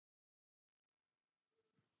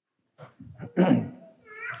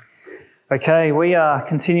Okay, we are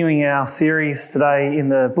continuing our series today in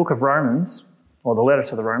the book of Romans, or the letter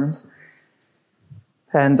to the Romans.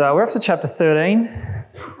 And we're up to chapter 13,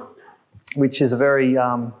 which is a very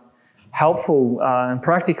helpful and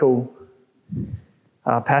practical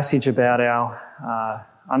passage about our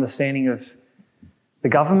understanding of the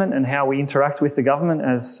government and how we interact with the government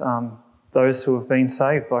as those who have been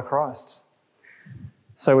saved by Christ.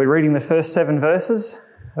 So we're reading the first 7 verses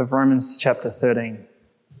of Romans chapter 13.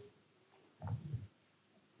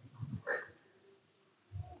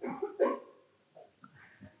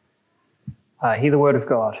 Hear the word of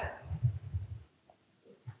God.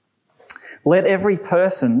 Let every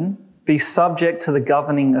person be subject to the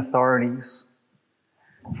governing authorities,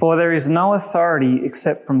 for there is no authority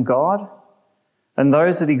except from God, and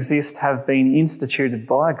those that exist have been instituted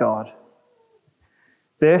by God.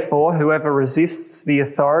 Therefore, whoever resists the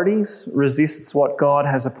authorities resists what God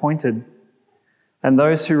has appointed, and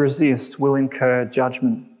those who resist will incur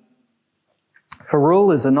judgment. For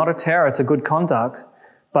rulers are not a terror to good conduct,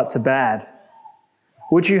 but to bad.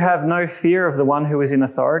 Would you have no fear of the one who is in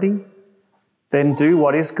authority? Then do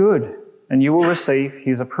what is good, and you will receive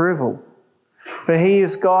his approval. For he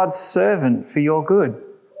is God's servant for your good.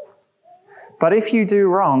 But if you do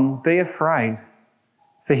wrong, be afraid,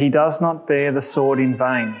 for he does not bear the sword in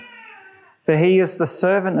vain. For he is the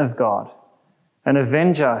servant of God, an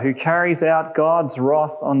avenger who carries out God's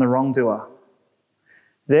wrath on the wrongdoer.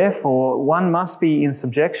 Therefore, one must be in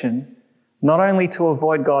subjection, not only to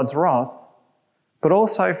avoid God's wrath, but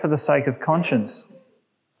also for the sake of conscience.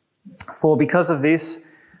 For because of this,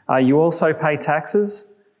 you also pay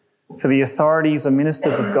taxes, for the authorities are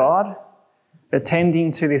ministers of God,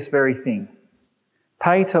 attending to this very thing.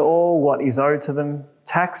 Pay to all what is owed to them,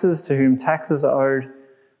 taxes to whom taxes are owed,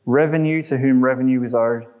 revenue to whom revenue is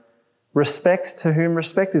owed, respect to whom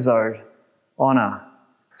respect is owed, honour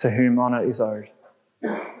to whom honour is owed.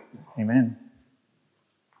 Amen.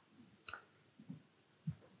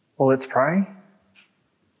 Well, let's pray.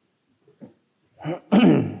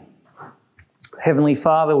 Heavenly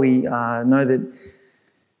Father, we know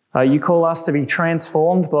that you call us to be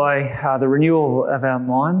transformed by the renewal of our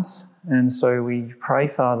minds. And so we pray,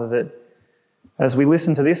 Father, that as we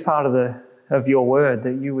listen to this part of your word,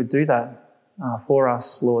 that you would do that for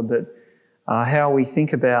us, Lord, that how we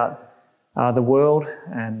think about the world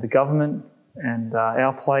and the government and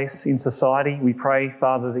our place in society. We pray,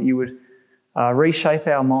 Father, that you would reshape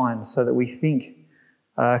our minds so that we think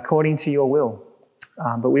according to your will.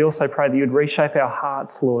 But we also pray that you would reshape our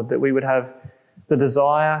hearts, Lord, that we would have the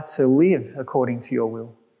desire to live according to your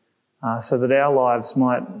will, so that our lives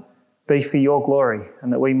might be for your glory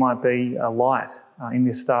and that we might be a light in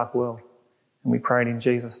this dark world. And we pray it in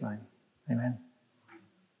Jesus' name. Amen.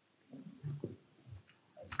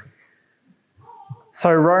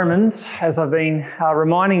 So Romans, as I've been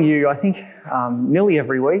reminding you, I think nearly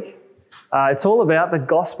every week, it's all about the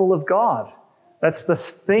gospel of God. That's the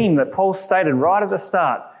theme that Paul stated right at the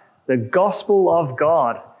start, the gospel of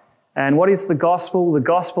God. And what is the gospel? The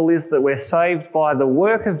gospel is that we're saved by the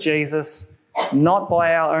work of Jesus, not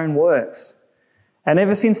by our own works. And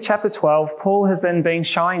ever since chapter 12, Paul has then been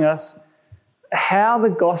showing us how the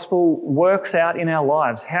gospel works out in our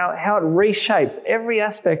lives, how it reshapes every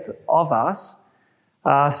aspect of us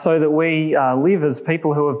so that we live as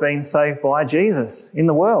people who have been saved by Jesus in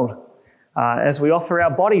the world. As we offer our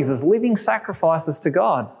bodies as living sacrifices to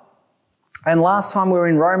God. And last time we were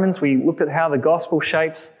in Romans, we looked at how the gospel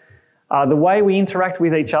shapes the way we interact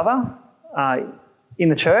with each other in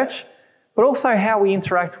the church, but also how we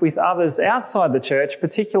interact with others outside the church,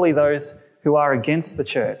 particularly those who are against the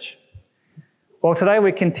church. Well, today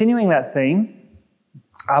we're continuing that theme,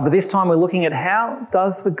 but this time we're looking at how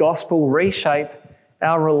does the gospel reshape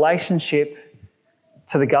our relationship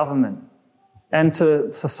to the government and to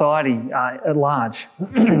society at large,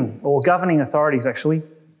 or governing authorities, actually.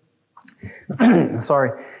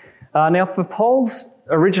 Sorry. Now, for Paul's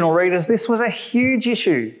original readers, this was a huge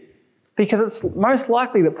issue because it's most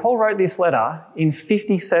likely that Paul wrote this letter in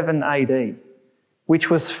 57 AD, which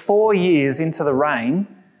was 4 years into the reign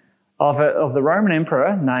of the Roman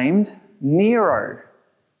emperor named Nero.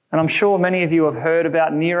 And I'm sure many of you have heard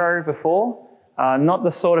about Nero before, not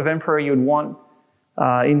the sort of emperor you'd want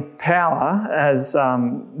in power as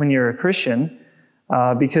when you're a Christian,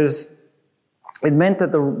 because it meant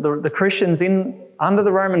that the Christians under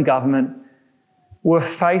the Roman government were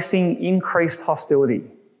facing increased hostility.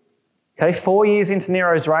 Okay, 4 years into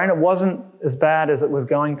Nero's reign, it wasn't as bad as it was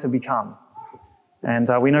going to become. And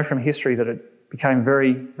we know from history that it became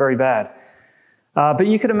very, very bad. But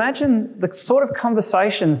you could imagine the sort of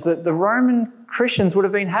conversations that the Roman Christians would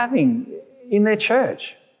have been having in their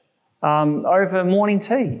church over morning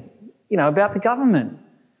tea, about the government.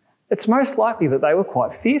 It's most likely that they were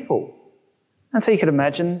quite fearful. And so you could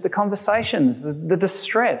imagine the conversations, the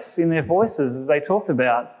distress in their voices as they talked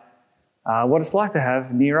about what it's like to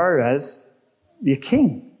have Nero as your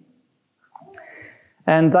king.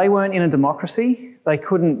 And they weren't in a democracy. They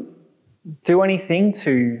couldn't do anything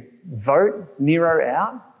to vote Nero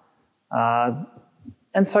out.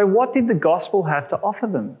 And so what did the gospel have to offer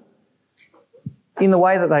them in the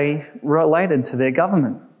way that they related to their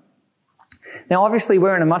government? Now, obviously,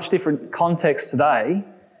 we're in a much different context today.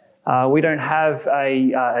 We don't have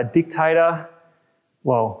a dictator.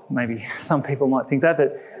 Well, maybe some people might think that,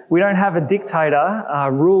 but we don't have a dictator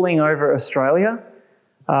ruling over Australia.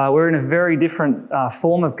 We're in a very different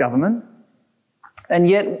form of government. And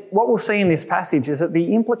yet, what we'll see in this passage is that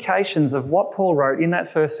the implications of what Paul wrote in that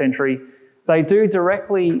first century, they do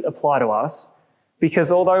directly apply to us,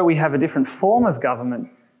 because although we have a different form of government,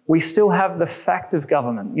 we still have the fact of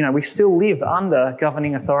government. We still live under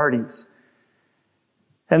governing authorities.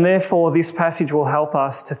 And therefore, this passage will help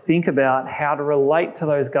us to think about how to relate to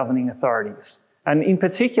those governing authorities. And in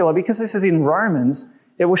particular, because this is in Romans,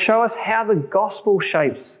 it will show us how the gospel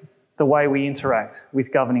shapes the way we interact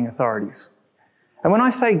with governing authorities. And when I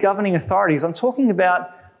say governing authorities, I'm talking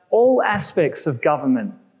about all aspects of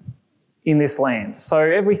government in this land. So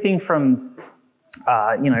everything from,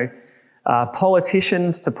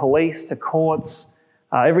 politicians to police to courts,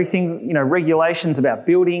 everything, regulations about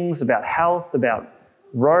buildings, about health, about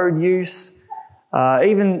road use,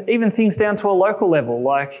 even things down to a local level,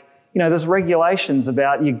 like, there's regulations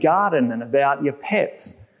about your garden and about your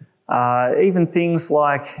pets, even things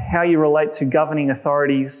like how you relate to governing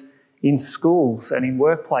authorities in schools and in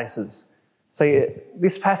workplaces. So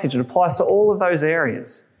this passage, it applies to all of those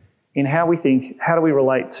areas in how we think, how do we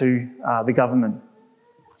relate to the government?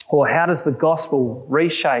 Or how does the gospel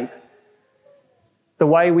reshape the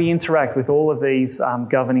way we interact with all of these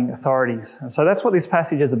governing authorities? And so that's what this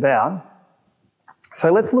passage is about.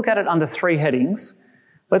 So let's look at it under three headings.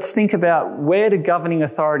 Let's think about where do governing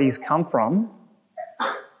authorities come from.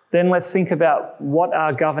 Then let's think about what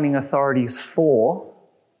are governing authorities for.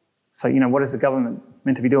 So, what is the government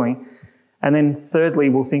meant to be doing? And then thirdly,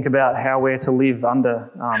 we'll think about how we're to live under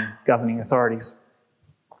governing authorities.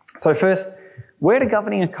 So first, where do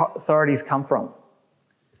governing authorities come from?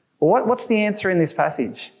 Well, what's the answer in this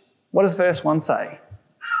passage? What does verse 1 say?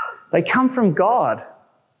 They come from God.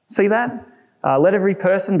 See that? Let every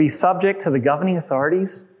person be subject to the governing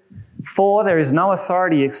authorities, for there is no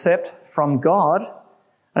authority except from God,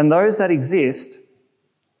 and those that exist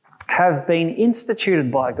have been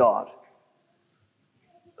instituted by God.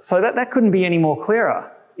 So that couldn't be any more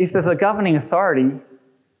clearer. If there's a governing authority,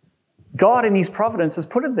 God in his providence has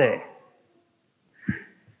put it there.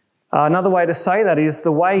 Another way to say that is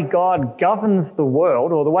the way God governs the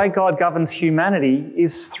world, or the way God governs humanity,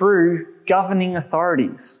 is through governing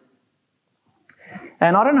authorities.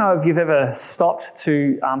 And I don't know if you've ever stopped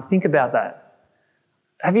to think about that.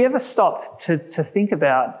 Have you ever stopped to think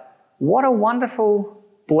about what a wonderful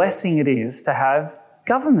blessing it is to have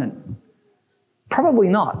government? Probably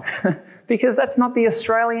not, because that's not the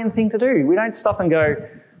Australian thing to do. We don't stop and go,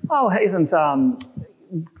 oh, isn't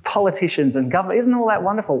politicians and government, isn't all that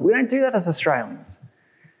wonderful? We don't do that as Australians.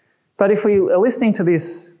 But if we are listening to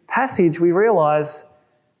this passage, we realise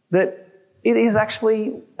that it is actually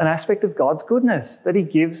an aspect of God's goodness that he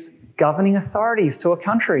gives governing authorities to a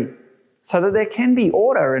country so that there can be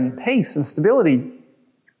order and peace and stability.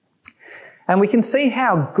 And we can see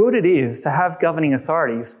how good it is to have governing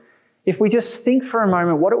authorities if we just think for a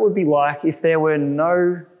moment what it would be like if there were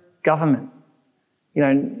no government.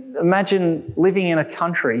 Imagine living in a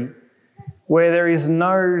country where there is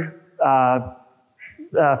no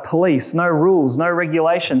police, no rules, no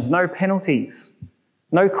regulations, no penalties,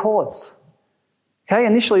 no courts. Okay,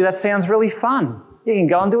 initially that sounds really fun. You can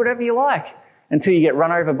go and do whatever you like until you get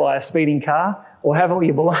run over by a speeding car or have all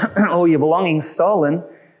your belongings stolen.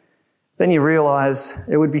 Then you realise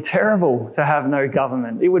it would be terrible to have no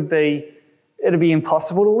government. It'd be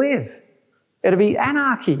impossible to live. It'd be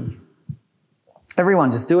anarchy.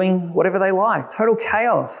 Everyone just doing whatever they like, total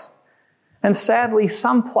chaos. And sadly,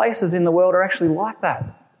 some places in the world are actually like that.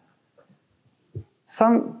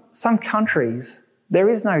 Some countries, there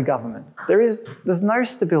is no government. There's no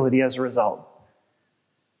stability as a result.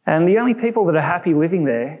 And the only people that are happy living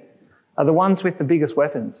there are the ones with the biggest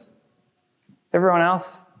weapons. Everyone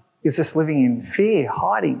else is just living in fear,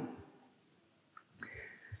 hiding.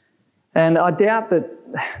 And I doubt that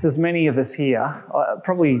there's many of us here,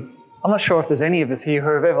 I'm not sure if there's any of us here who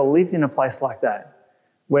have ever lived in a place like that,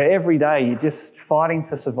 where every day you're just fighting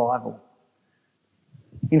for survival.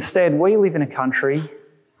 Instead, we live in a country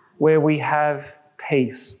where we have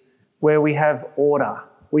peace, where we have order,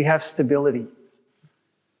 we have stability.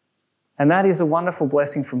 And that is a wonderful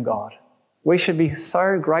blessing from God. We should be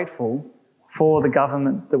so grateful for the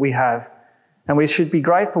government that we have. And we should be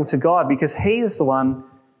grateful to God because He is the one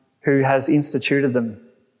who has instituted them.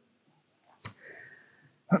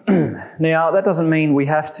 Now, that doesn't mean we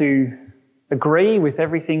have to agree with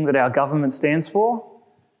everything that our government stands for,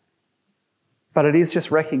 but it is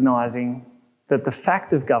just recognising that the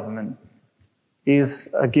fact of government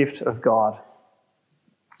is a gift of God.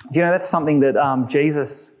 Do you know that's something that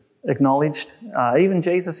Jesus acknowledged? Even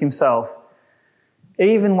Jesus himself,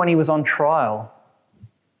 even when he was on trial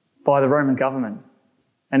by the Roman government,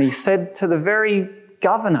 and he said to the very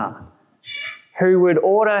governor who would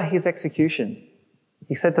order his execution,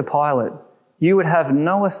 he said to Pilate, "You would have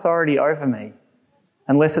no authority over me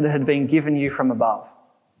unless it had been given you from above."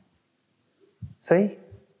 See?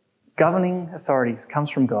 Governing authorities comes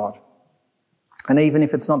from God. And even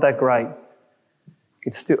if it's not that great,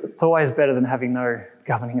 it's always better than having no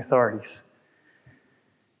governing authorities.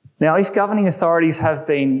 Now, if governing authorities have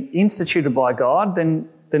been instituted by God,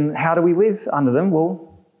 then how do we live under them?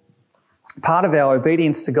 Well, part of our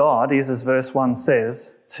obedience to God is, as verse 1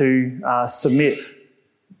 says, to submit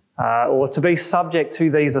or to be subject to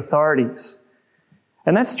these authorities.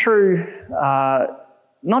 And that's true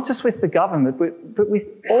not just with the government, but with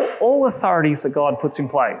all authorities that God puts in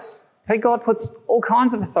place. Okay, God puts all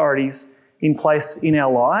kinds of authorities in place in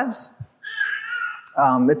our lives.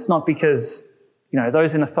 It's not because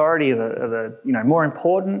those in authority are the more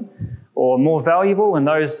important or more valuable, and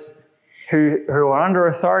those who are under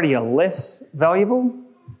authority are less valuable.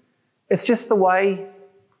 It's just the way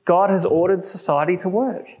God has ordered society to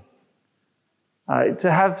work.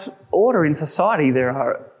 To have order in society, there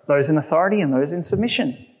are those in authority and those in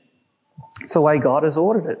submission. It's the way God has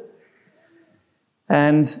ordered it.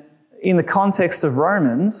 And in the context of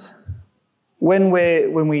Romans, when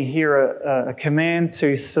we hear a command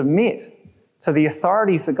to submit to the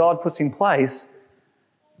authorities that God puts in place,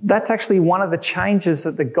 that's actually one of the changes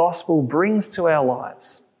that the gospel brings to our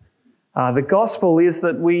lives. The gospel is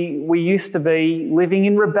that we used to be living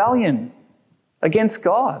in rebellion against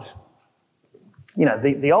God,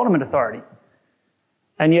 the ultimate authority.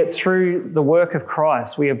 And yet through the work of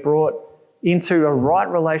Christ, we are brought into a right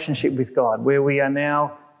relationship with God, where we are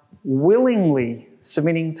now willingly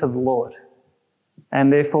submitting to the Lord.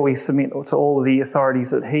 And therefore we submit to all of the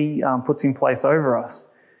authorities that He puts in place over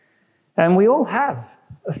us. And we all have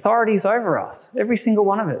authorities over us, every single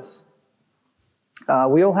one of us.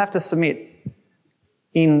 We all have to submit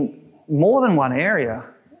in more than one area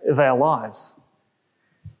of our lives.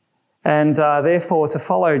 And therefore to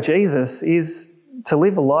follow Jesus is to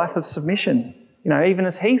live a life of submission, even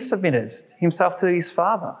as He submitted Himself to His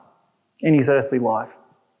Father in His earthly life.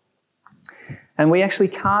 And we actually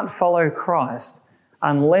can't follow Christ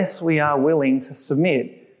unless we are willing to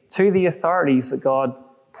submit to the authorities that God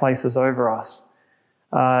places over us.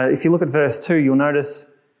 If you look at verse 2, you'll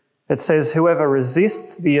notice it says, "Whoever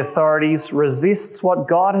resists the authorities resists what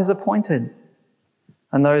God has appointed,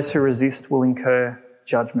 and those who resist will incur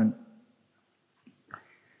judgment."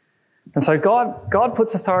 And so God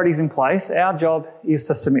puts authorities in place. Our job is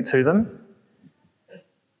to submit to them.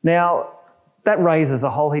 Now, that raises a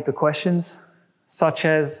whole heap of questions, such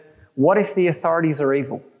as, what if the authorities are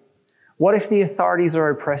evil? What if the authorities are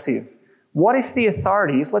oppressive? What if the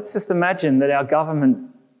authorities, let's just imagine that our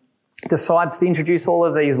government decides to introduce all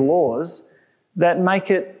of these laws that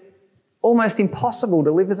make it almost impossible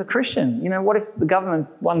to live as a Christian? What if the government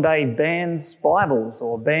one day bans Bibles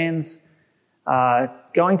or bans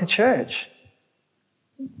going to church?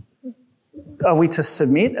 Are we to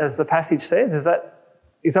submit, as the passage says? Is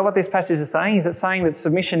that what this passage is saying? Is it saying that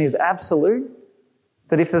submission is absolute?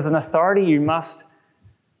 That if there's an authority, you must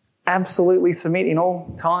absolutely submit in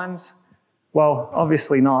all times? Well,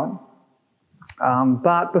 obviously not.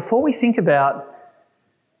 But before we think about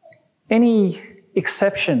any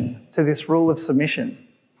exception to this rule of submission,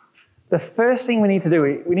 the first thing we need to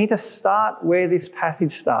do, we need to start where this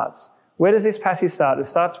passage starts. Where does this passage start? It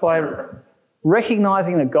starts by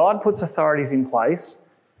recognising that God puts authorities in place,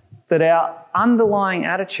 that our underlying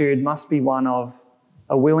attitude must be one of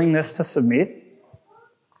a willingness to submit.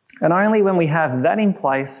 And only when we have that in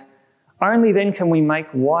place, only then can we make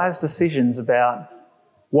wise decisions about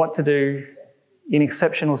what to do in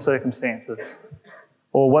exceptional circumstances,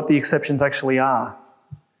 or what the exceptions actually are.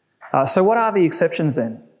 So what are the exceptions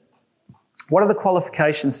then? What are the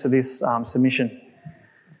qualifications to this submission?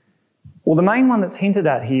 Well, the main one that's hinted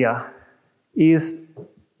at here is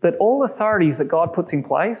that all authorities that God puts in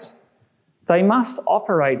place, they must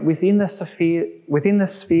operate within the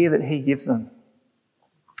sphere that he gives them.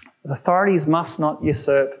 The authorities must not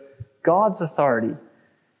usurp God's authority.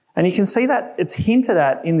 And you can see that it's hinted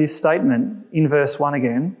at in this statement in verse 1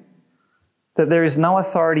 again, that there is no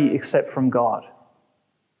authority except from God.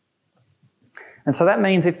 And so that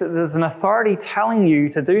means if there's an authority telling you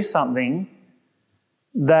to do something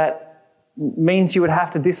that means you would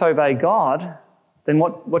have to disobey God, then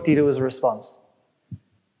what do you do as a response?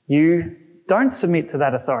 You don't submit to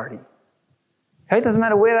that authority. Okay, it doesn't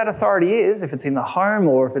matter where that authority is, if it's in the home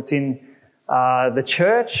or if it's in the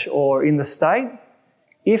church or in the state.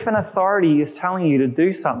 If an authority is telling you to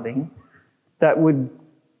do something that would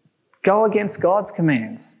go against God's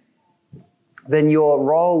commands, then your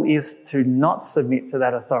role is to not submit to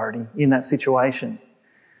that authority in that situation.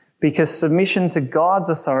 Because submission to God's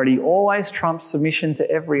authority always trumps submission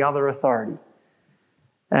to every other authority.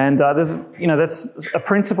 And that's a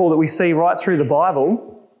principle that we see right through the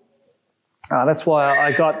Bible. That's why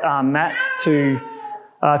I got Matt to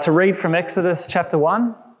read from Exodus chapter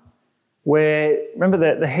 1, where,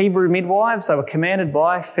 remember the Hebrew midwives, they were commanded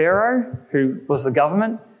by Pharaoh, who was the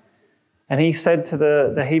government, and he said to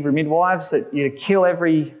the Hebrew midwives that you kill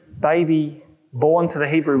every baby born to the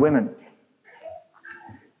Hebrew women.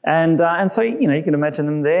 And so, you can imagine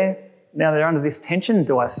them there. Now they're under this tension.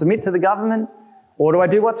 Do I submit to the government or do I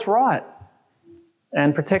do what's right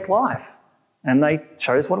and protect life? And they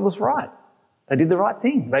chose what was right. They did the right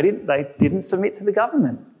thing. They didn't submit to the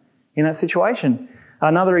government in that situation.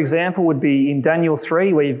 Another example would be in Daniel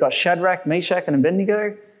 3, where you've got Shadrach, Meshach and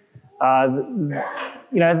Abednego.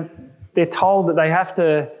 They're told that they have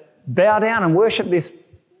to bow down and worship this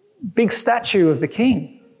big statue of the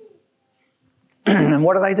king. And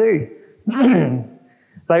what do?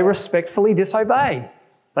 They respectfully disobey.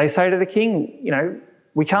 They say to the king,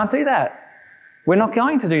 we can't do that. We're not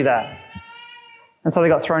going to do that. And so they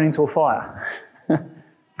got thrown into a fire.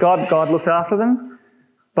 God looked after them,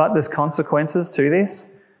 but there's consequences to this.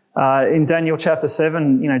 In Daniel chapter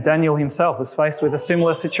 7, Daniel himself was faced with a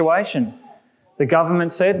similar situation. The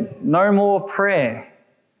government said, no more prayer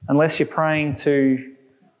unless you're praying to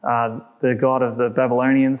the god of the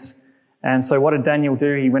Babylonians. And so what did Daniel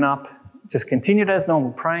do? He went up, just continued as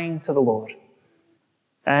normal, praying to the Lord.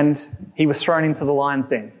 And he was thrown into the lion's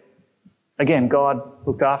den. Again, God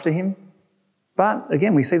looked after him. But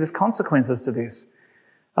again, we see there's consequences to this.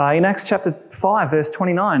 In Acts chapter 5, verse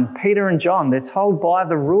 29, Peter and John, they're told by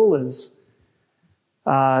the rulers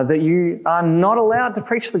that you are not allowed to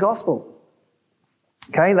preach the gospel.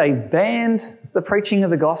 Okay, they banned the preaching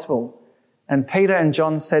of the gospel. And Peter and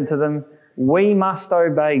John said to them, we must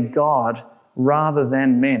obey God rather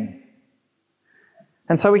than men.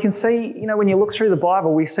 And so we can see, when you look through the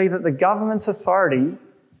Bible, we see that the government's authority,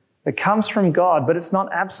 it comes from God, but it's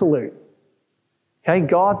not absolute. Okay,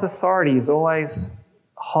 God's authority is always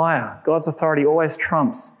higher. God's authority always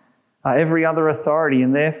trumps every other authority.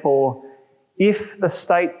 And therefore, if the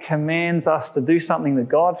state commands us to do something that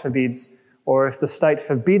God forbids, or if the state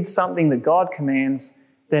forbids something that God commands,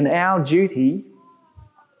 then our duty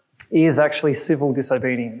is actually civil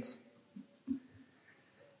disobedience.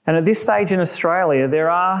 And at this stage in Australia, there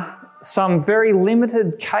are some very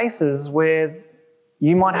limited cases where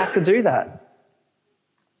you might have to do that.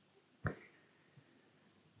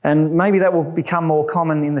 And maybe that will become more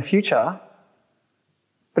common in the future.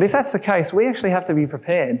 But if that's the case, we actually have to be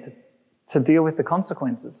prepared to deal with the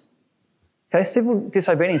consequences. Okay, civil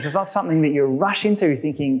disobedience is not something that you rush into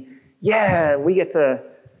thinking, yeah, we get to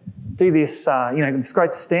do this, this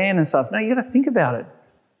great stand and stuff. No, you've got to think about it.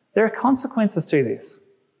 There are consequences to this.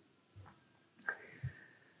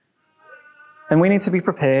 And we need to be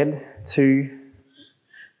prepared to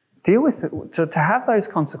deal with it, to have those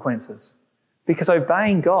consequences, because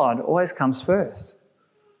obeying God always comes first.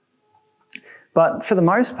 But for the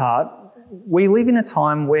most part, we live in a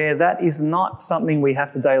time where that is not something we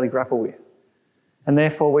have to daily grapple with. And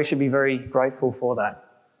therefore, we should be very grateful for that.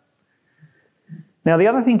 Now, the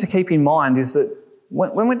other thing to keep in mind is that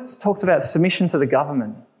when it talks about submission to the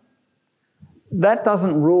government, that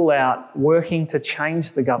doesn't rule out working to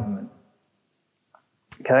change the government.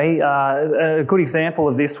 Okay, a good example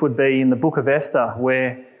of this would be in the book of Esther,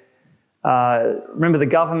 where, remember, the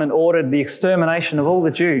government ordered the extermination of all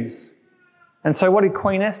the Jews. And so what did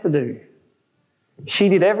Queen Esther do? She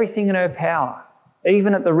did everything in her power,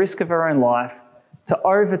 even at the risk of her own life, to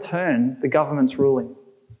overturn the government's ruling.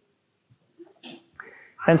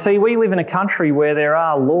 And see, we live in a country where there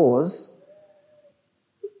are laws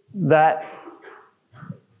that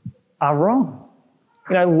are wrong.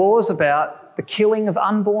 Laws about the killing of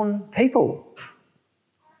unborn people.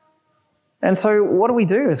 And so what do we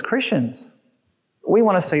do as Christians? we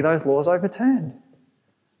want to see those laws overturned.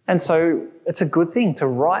 And so it's a good thing to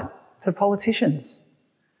write to politicians.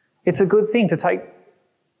 It's a good thing to take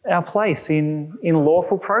our place in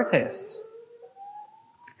lawful protests.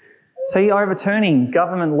 See, overturning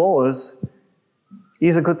government laws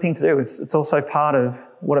is a good thing to do. It's also part of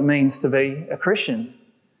what it means to be a Christian,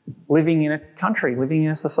 living in a country, living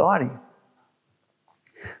in a society.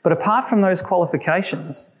 But apart from those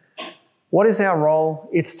qualifications, what is our role?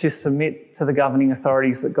 It's to submit to the governing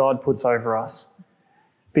authorities that God puts over us.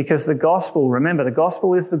 Because the gospel, remember, the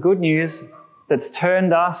gospel is the good news that's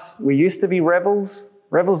turned us. We used to be rebels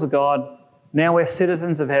of God. Now we're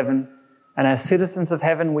citizens of heaven. And as citizens of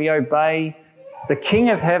heaven, we obey the King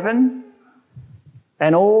of heaven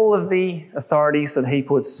and all of the authorities that he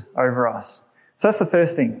puts over us. So that's the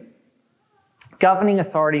first thing. Governing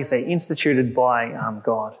authorities are instituted by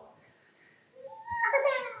God.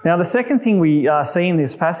 Now, the second thing we see in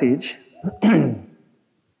this passage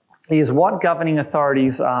is what governing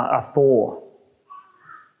authorities are for.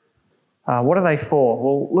 What are they for?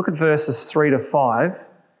 Well, look at verses 3 to 5.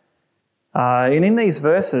 And in these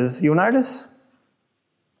verses, you'll notice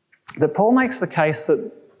that Paul makes the case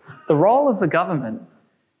that the role of the government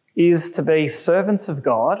is to be servants of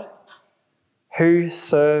God who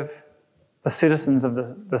serve the citizens of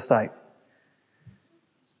the state.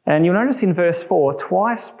 And you'll notice in verse 4,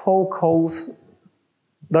 twice Paul calls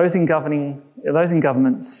those in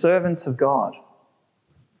government servants of God.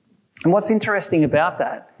 And what's interesting about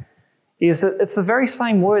that is that it's the very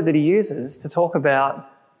same word that he uses to talk about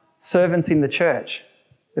servants in the church.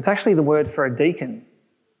 It's actually the word for a deacon.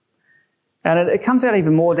 And it comes out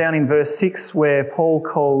even more down in verse 6 where Paul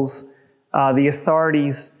calls the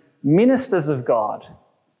authorities ministers of God.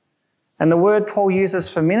 And the word Paul uses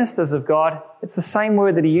for ministers of God, it's the same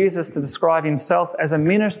word that he uses to describe himself as a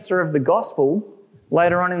minister of the gospel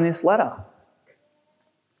later on in this letter.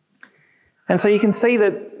 And so you can see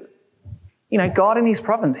that, God in his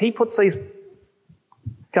providence, he puts these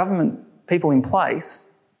government people in place,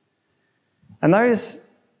 and those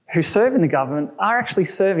who serve in the government are actually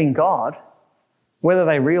serving God, whether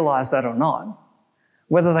they realise that or not,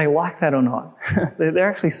 whether they like that or not. They're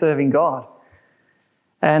actually serving God.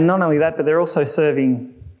 And not only that, but they're also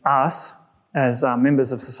serving us as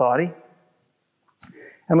members of society.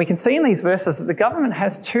 And we can see in these verses that the government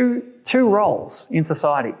has two roles in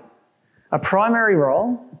society, a primary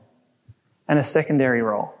role and a secondary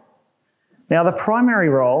role. Now, the primary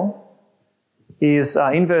role is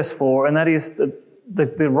in verse 4, and that is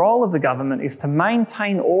the role of the government is to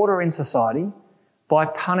maintain order in society by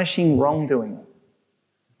punishing wrongdoing.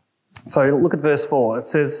 So look at verse 4. It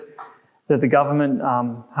says that the government,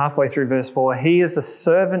 halfway through verse 4, he is a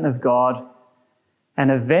servant of God, an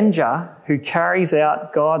avenger who carries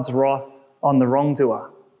out God's wrath on the wrongdoer.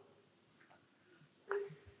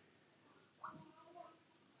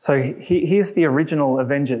 So here's the original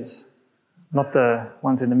avengers, not the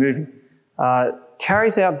ones in the movie.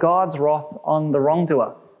 Carries out God's wrath on the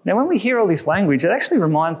wrongdoer. Now, when we hear all this language, it actually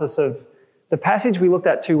reminds us of the passage we looked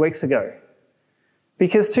at 2 weeks ago.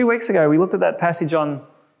 Because 2 weeks ago, we looked at that passage on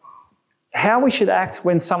how we should act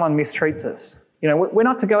when someone mistreats us. We're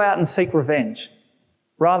not to go out and seek revenge.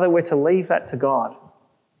 Rather, we're to leave that to God.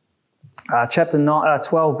 Chapter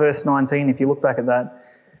 12, verse 19, if you look back at that,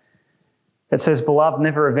 it says, "Beloved,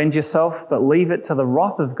 never avenge yourself, but leave it to the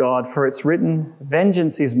wrath of God, for it's written,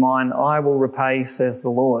 'Vengeance is mine, I will repay, says the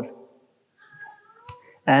Lord.'"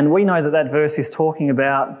 And we know that verse is talking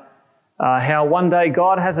about how one day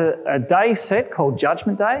God has a day set called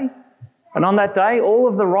Judgment Day. And on that day, all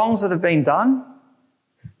of the wrongs that have been done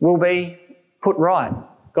will be put right.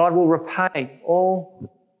 God will repay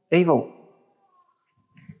all evil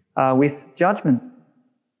with judgment.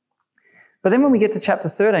 But then when we get to chapter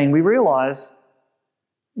 13, we realise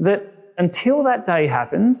that until that day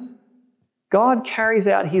happens, God carries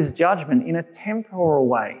out his judgment in a temporal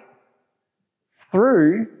way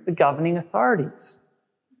through the governing authorities.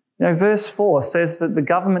 Verse 4 says that the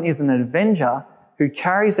government is an avenger who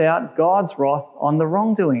carries out God's wrath on the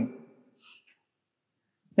wrongdoing.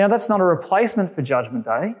 Now, that's not a replacement for Judgment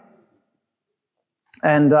Day.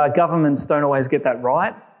 And governments don't always get that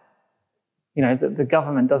right. The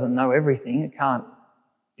government doesn't know everything. It can't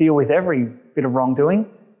deal with every bit of wrongdoing.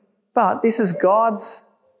 But this is God's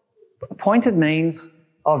appointed means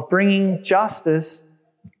of bringing justice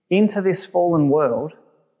into this fallen world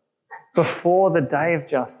before the day of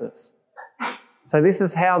justice. So this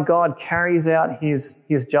is how God carries out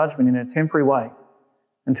his judgment in a temporary way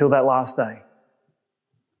until that last day.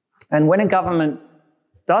 And when a government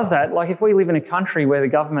does that, like if we live in a country where the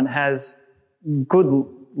government has good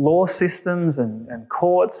law systems and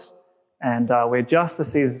courts and where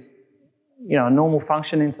justice is, a normal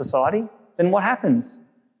function in society, then what happens?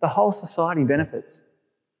 The whole society benefits.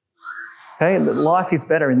 Okay, life is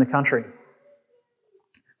better in the country.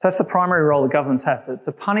 So that's the primary role that governments have,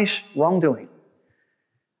 to punish wrongdoing.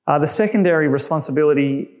 The secondary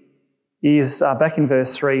responsibility is back in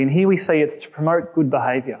verse 3, and here we see it's to promote good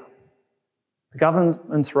behaviour. The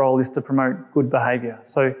government's role is to promote good behaviour.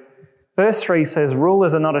 So verse 3 says,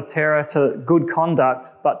 rulers are not a terror to good conduct,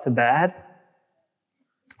 but to bad.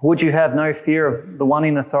 Would you have no fear of the one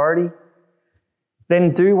in authority?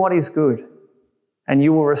 Then do what is good, and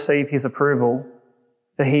you will receive his approval,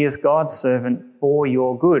 for he is God's servant for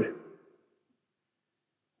your good.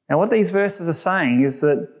 Now, what these verses are saying is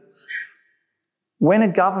that when a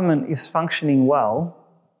government is functioning well,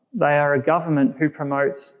 they are a government who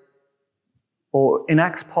promotes or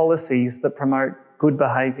enacts policies that promote good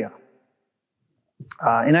behaviour.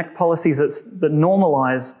 Enact policies that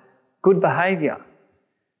normalise good behaviour.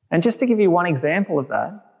 And just to give you one example of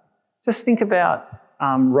that, just think about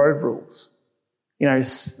road rules,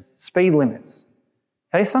 speed limits.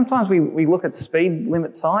 Okay, sometimes we look at speed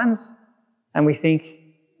limit signs and we think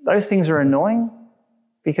those things are annoying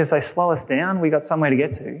because they slow us down. We got somewhere to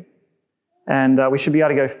get to, and we should be able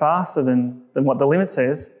to go faster than what the limit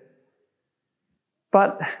says.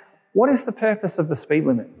 But what is the purpose of the speed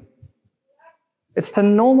limit? It's to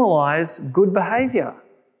normalise good behaviour.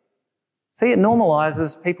 See, it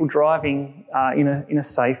normalises people driving in a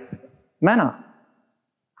safe manner.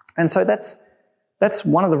 And so that's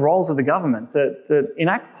one of the roles of the government, to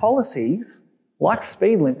enact policies like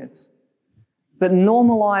speed limits that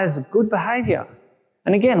normalise good behaviour.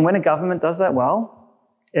 And again, when a government does that well,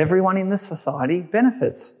 everyone in this society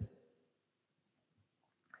benefits.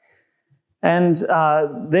 And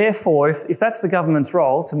therefore, if that's the government's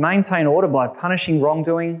role, to maintain order by punishing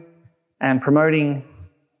wrongdoing and promoting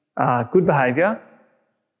good behaviour,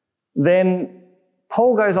 then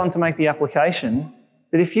Paul goes on to make the application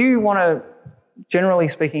that if you want to, generally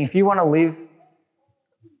speaking, if you want to live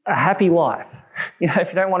a happy life, if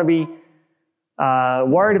you don't want to be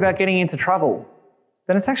worried about getting into trouble,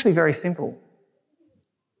 then it's actually very simple.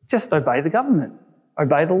 Just obey the government,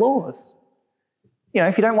 obey the laws.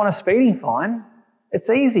 If you don't want a speeding fine, it's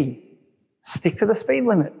easy. Stick to the speed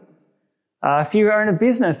limit. If you own a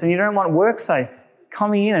business and you don't want WorkSafe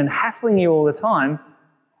coming in and hassling you all the time,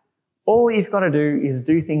 all you've got to do is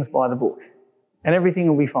do things by the book and everything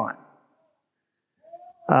will be fine.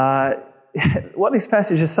 What this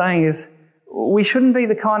passage is saying is we shouldn't be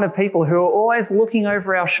the kind of people who are always looking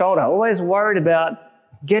over our shoulder, always worried about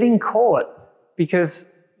getting caught because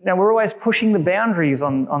we're always pushing the boundaries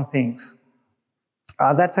on things.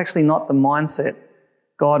 That's actually not the mindset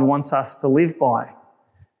God wants us to live by.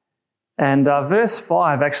 And verse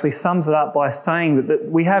 5 actually sums it up by saying that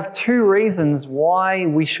we have two reasons why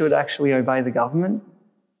we should actually obey the government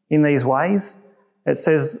in these ways. It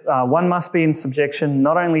says one must be in subjection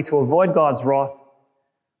not only to avoid God's wrath,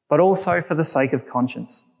 but also for the sake of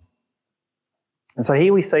conscience. And so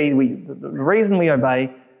here we see the reason we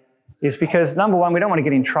obey is because, number one, we don't want to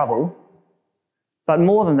get in trouble, but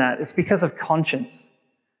more than that, it's because of conscience.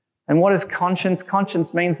 And what is conscience?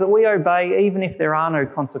 Conscience means that we obey even if there are no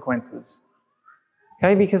consequences.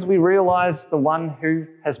 Okay, because we realise the one who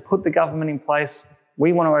has put the government in place,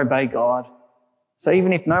 we want to obey God. So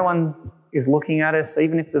even if no one is looking at us,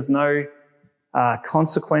 even if there's no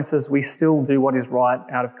consequences, we still do what is right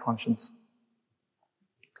out of conscience.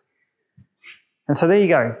 And so there you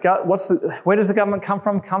go. Where does the government come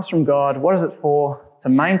from? It comes from God. What is it for? To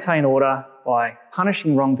maintain order by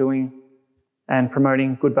punishing wrongdoing and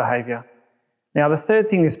promoting good behaviour. Now, the third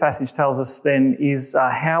thing this passage tells us then is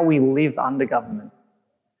how we live under government.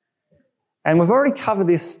 And we've already covered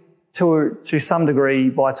this to some degree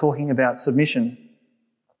by talking about submission.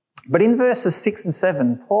 But in verses 6 and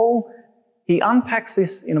 7, Paul, he unpacks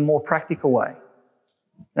this in a more practical way.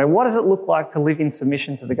 Now, what does it look like to live in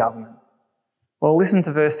submission to the government? Well, listen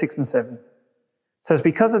to verse 6 and 7. It says,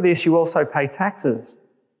 because of this you also pay taxes,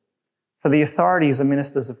 for the authorities are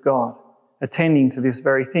ministers of God, attending to this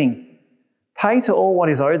very thing. Pay to all what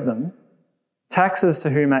is owed them, taxes to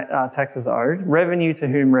whom taxes are owed, revenue to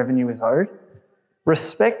whom revenue is owed,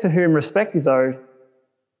 respect to whom respect is owed,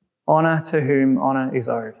 honour to whom honour is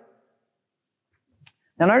owed.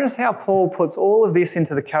 Now notice how Paul puts all of this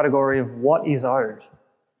into the category of what is owed.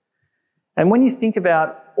 And when you think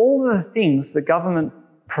about all the things that government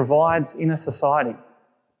provides in a society,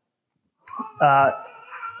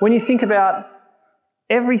 when you think about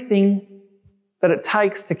everything that it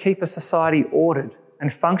takes to keep a society ordered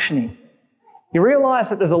and functioning, you realise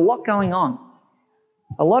that there's a lot going on,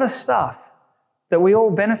 a lot of stuff that we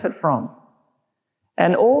all benefit from.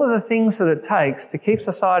 And all of the things that it takes to keep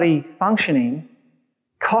society functioning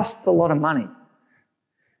costs a lot of money,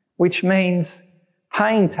 which means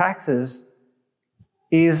paying taxes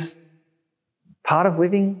is part of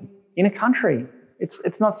living in a country.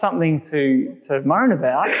 It's not something to moan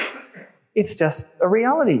about. It's just a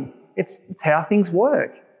reality. It's how things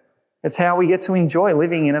work. It's how we get to enjoy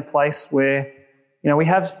living in a place where, we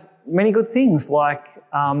have many good things like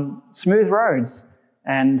smooth roads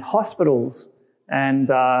and hospitals and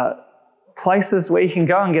places where you can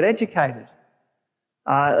go and get educated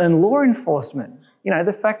and law enforcement.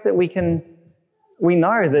 The fact that we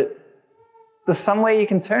know that there's somewhere you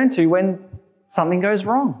can turn to when something goes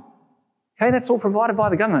wrong. Okay, that's all provided by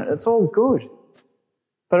the government. It's all good.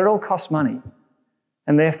 But it all costs money.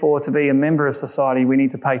 And therefore, to be a member of society, we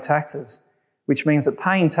need to pay taxes, which means that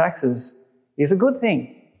paying taxes is a good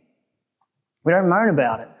thing. We don't moan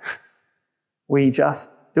about it. We just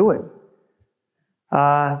do it.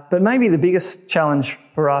 But maybe the biggest challenge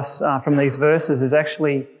for us from these verses is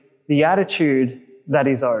actually the attitude that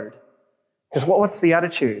is owed. Because what's the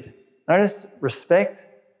attitude? Notice respect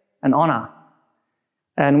and honour.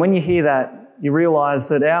 And when you hear that, you realise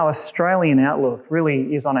that our Australian outlook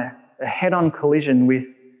really is on a head-on collision with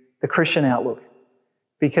the Christian outlook.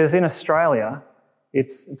 Because in Australia,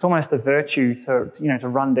 it's almost a virtue to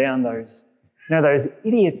run down those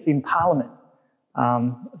idiots in Parliament.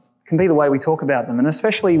 Can be the way we talk about them, and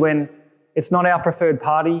especially when it's not our preferred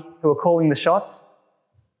party who are calling the shots.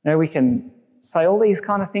 We can say all these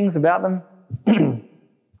kind of things about them.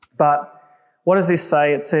 But what does this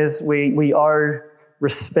say? It says we owe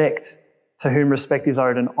respect to whom respect is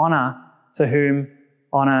owed and honour to whom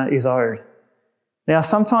honour is owed. Now,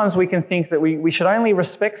 sometimes we can think that we should only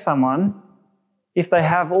respect someone if they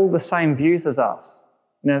have all the same views as us,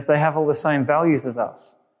 if they have all the same values as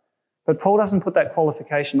us. But Paul doesn't put that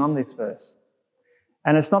qualification on this verse.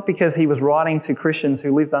 And it's not because he was writing to Christians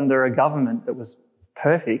who lived under a government that was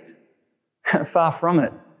perfect. Far from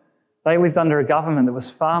it. They lived under a government that was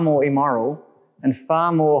far more immoral and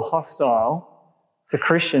far more hostile to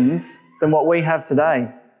Christians than what we have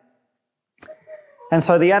today. And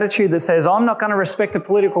so the attitude that says, I'm not going to respect a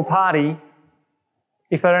political party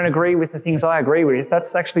if they don't agree with the things I agree with,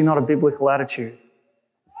 that's actually not a biblical attitude.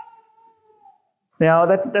 Now,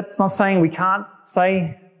 that's not saying we can't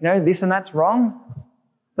say, this and that's wrong.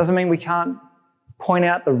 Doesn't mean we can't point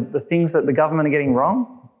out the things that the government are getting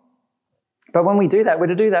wrong. But when we do that, we're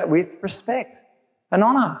to do that with respect and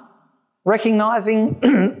honour, recognising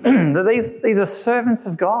that these are servants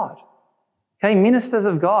of God, okay, ministers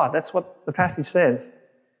of God. That's what the passage says.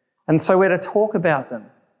 And so we're to talk about them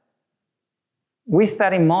with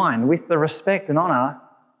that in mind, with the respect and honour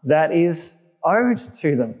that is owed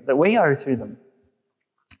to them, that we owe to them.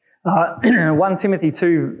 1 Timothy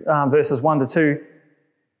 2, verses 1 to 2,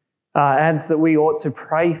 adds that we ought to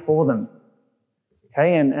pray for them.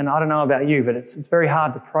 Okay, and I don't know about you, but it's very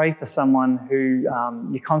hard to pray for someone who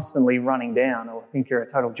you're constantly running down or think you're a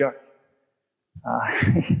total joke.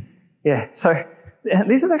 So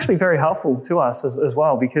this is actually very helpful to us as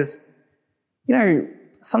well because,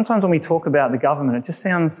 sometimes when we talk about the government, it just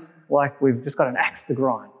sounds like we've just got an axe to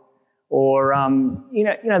grind. Or,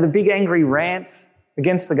 the big angry rants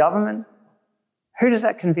against the government. Who does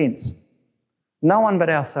that convince? No one but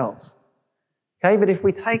ourselves. Okay, but if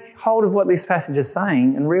we take hold of what this passage is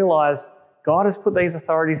saying and realise God has put these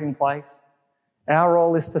authorities in place, our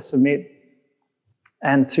role is to submit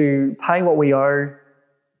and to pay what we owe,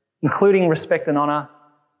 including respect and honour,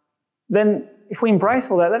 then if we embrace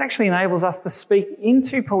all that actually enables us to speak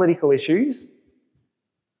into political issues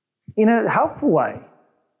in a helpful way.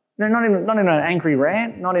 Not in an angry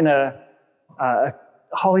rant, not in a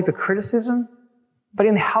whole heap of criticism, but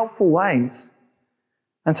in helpful ways.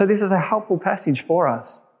 And so this is a helpful passage for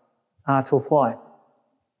us to apply.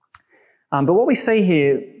 But what we see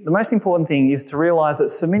here, the most important thing is to realise that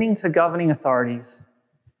submitting to governing authorities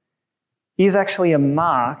is actually a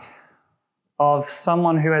mark of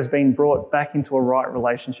someone who has been brought back into a right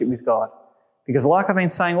relationship with God. Because like I've been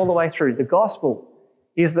saying all the way through, the gospel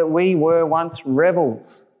is that we were once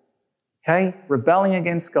rebels, okay, rebelling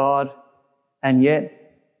against God, and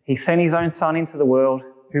yet he sent his own son into the world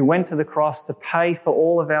who went to the cross to pay for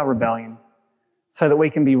all of our rebellion so that we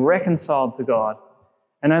can be reconciled to God.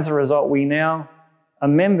 And as a result, we now are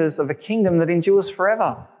members of a kingdom that endures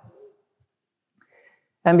forever.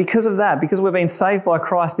 And because of that, because we've been saved by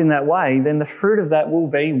Christ in that way, then the fruit of that will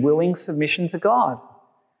be willing submission to God.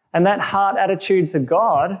 And that heart attitude to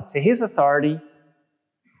God, to his authority,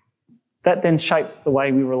 that then shapes the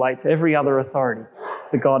way we relate to every other authority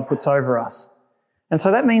that God puts over us. And so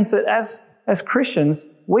that means that as Christians,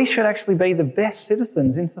 we should actually be the best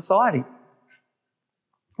citizens in society.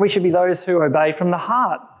 We should be those who obey from the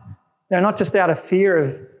heart, not just out of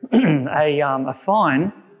fear of a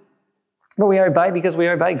fine, but we obey because we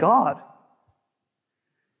obey God.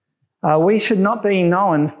 We should not be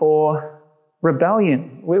known for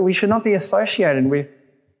rebellion. We should not be associated with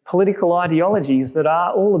political ideologies that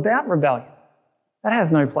are all about rebellion. That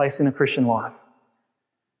has no place in a Christian life.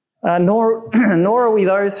 Nor are we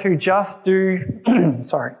those who just do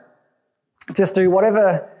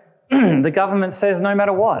whatever the government says no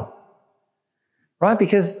matter what. Right?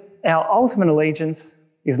 Because our ultimate allegiance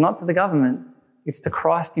is not to the government, it's to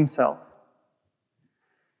Christ himself.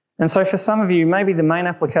 And so for some of you, maybe the main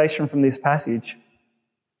application from this passage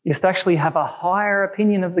is to actually have a higher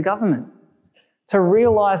opinion of the government, to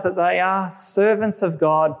realise that they are servants of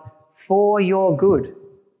God for your good.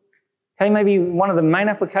 Okay, maybe one of the main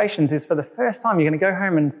applications is for the first time you're going to go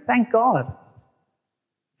home and thank God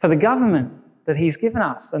for the government that he's given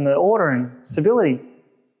us and the order and stability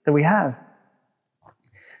that we have.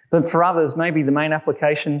 But for others, maybe the main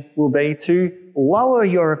application will be to lower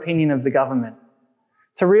your opinion of the government,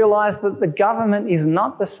 to realise that the government is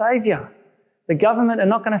not the saviour. The government are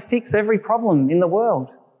not going to fix every problem in the world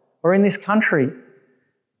or in this country.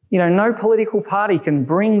 No political party can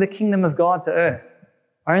bring the kingdom of God to earth.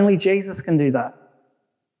 Only Jesus can do that.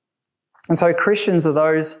 And so Christians are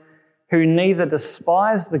those who neither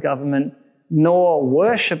despise the government nor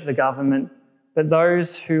worship the government, but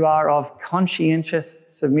those who are of conscientious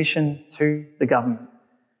submission to the government.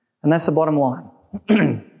 And that's the bottom line.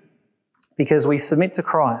 Because we submit to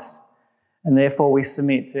Christ, and therefore we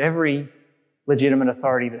submit to every legitimate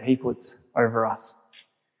authority that he puts over us.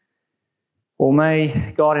 Well,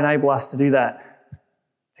 may God enable us to do that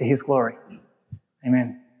to his glory.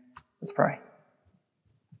 Amen. Let's pray.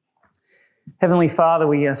 Heavenly Father,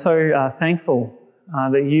 we are so thankful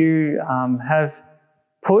that you have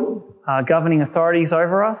put governing authorities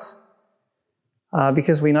over us,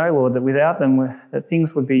 because we know, Lord, that without them, that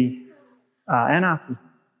things would be anarchy.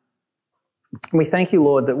 And we thank you,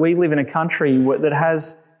 Lord, that we live in a country that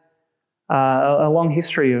has a long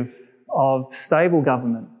history of stable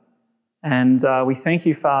government. And we thank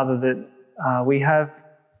you, Father, that we have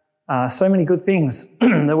so many good things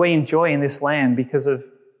that we enjoy in this land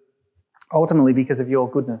ultimately because of your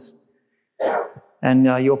goodness and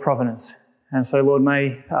your providence. And so, Lord,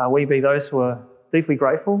 may we be those who are deeply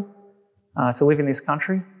grateful to live in this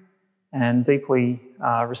country and deeply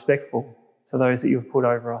respectful to those that you have put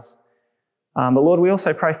over us. But Lord, we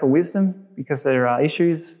also pray for wisdom, because there are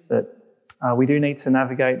issues that we do need to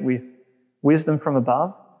navigate with wisdom from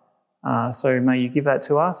above. So may you give that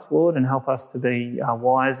to us, Lord, and help us to be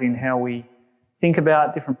wise in how we think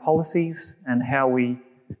about different policies and how we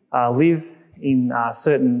live in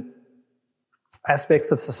certain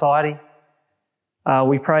aspects of society.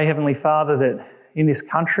 We pray, Heavenly Father, that in this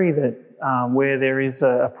country that where there is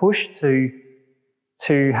a push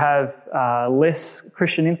to have less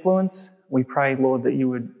Christian influence, we pray, Lord, that you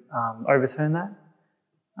would overturn that.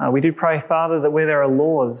 We do pray, Father, that where there are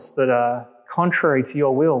laws that are contrary to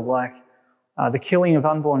your will, like the killing of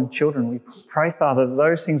unborn children, we pray, Father, that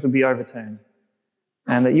those things would be overturned,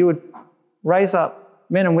 and that you would raise up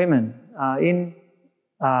men and women in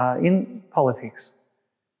politics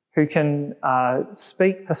who can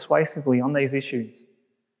speak persuasively on these issues.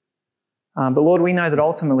 But Lord, we know that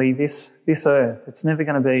ultimately this earth, it's never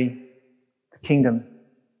going to be the kingdom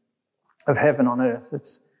of heaven on earth.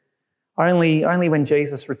 It's only when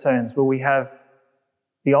Jesus returns will we have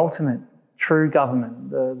the ultimate true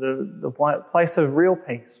government, the place of real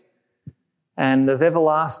peace and of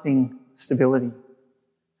everlasting stability.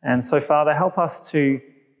 And so, Father, help us to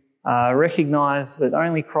recognise that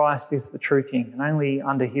only Christ is the true King, and only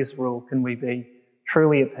under his rule can we be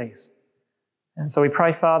truly at peace. And so we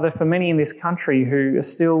pray, Father, for many in this country who are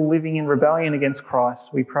still living in rebellion against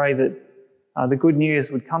Christ, we pray that the good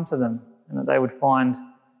news would come to them and that they would find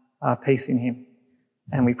peace in him.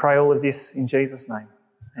 And we pray all of this in Jesus' name.